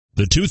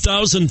The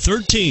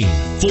 2013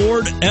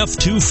 Ford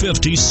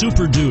F-250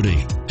 Super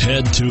Duty.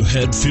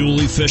 Head-to-head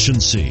fuel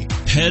efficiency,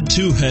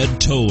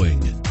 head-to-head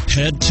towing,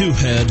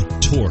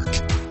 head-to-head torque.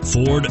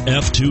 Ford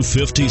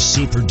F-250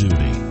 Super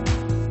Duty.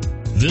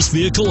 This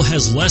vehicle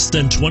has less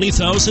than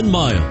 20,000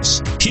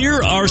 miles.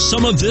 Here are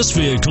some of this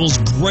vehicle's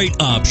great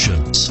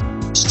options: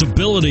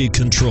 stability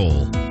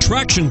control,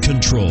 traction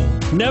control,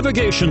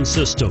 navigation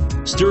system,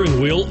 steering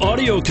wheel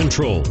audio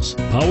controls,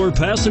 power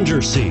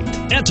passenger seat,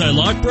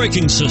 anti-lock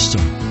braking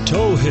system,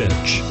 tow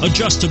hitch,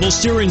 adjustable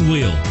steering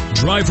wheel,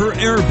 driver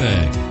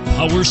airbag,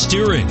 power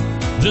steering.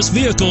 This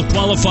vehicle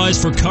qualifies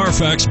for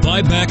Carfax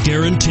buyback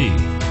guarantee.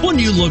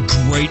 Wouldn't you look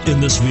great in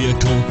this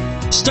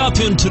vehicle? Stop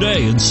in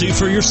today and see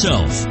for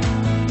yourself.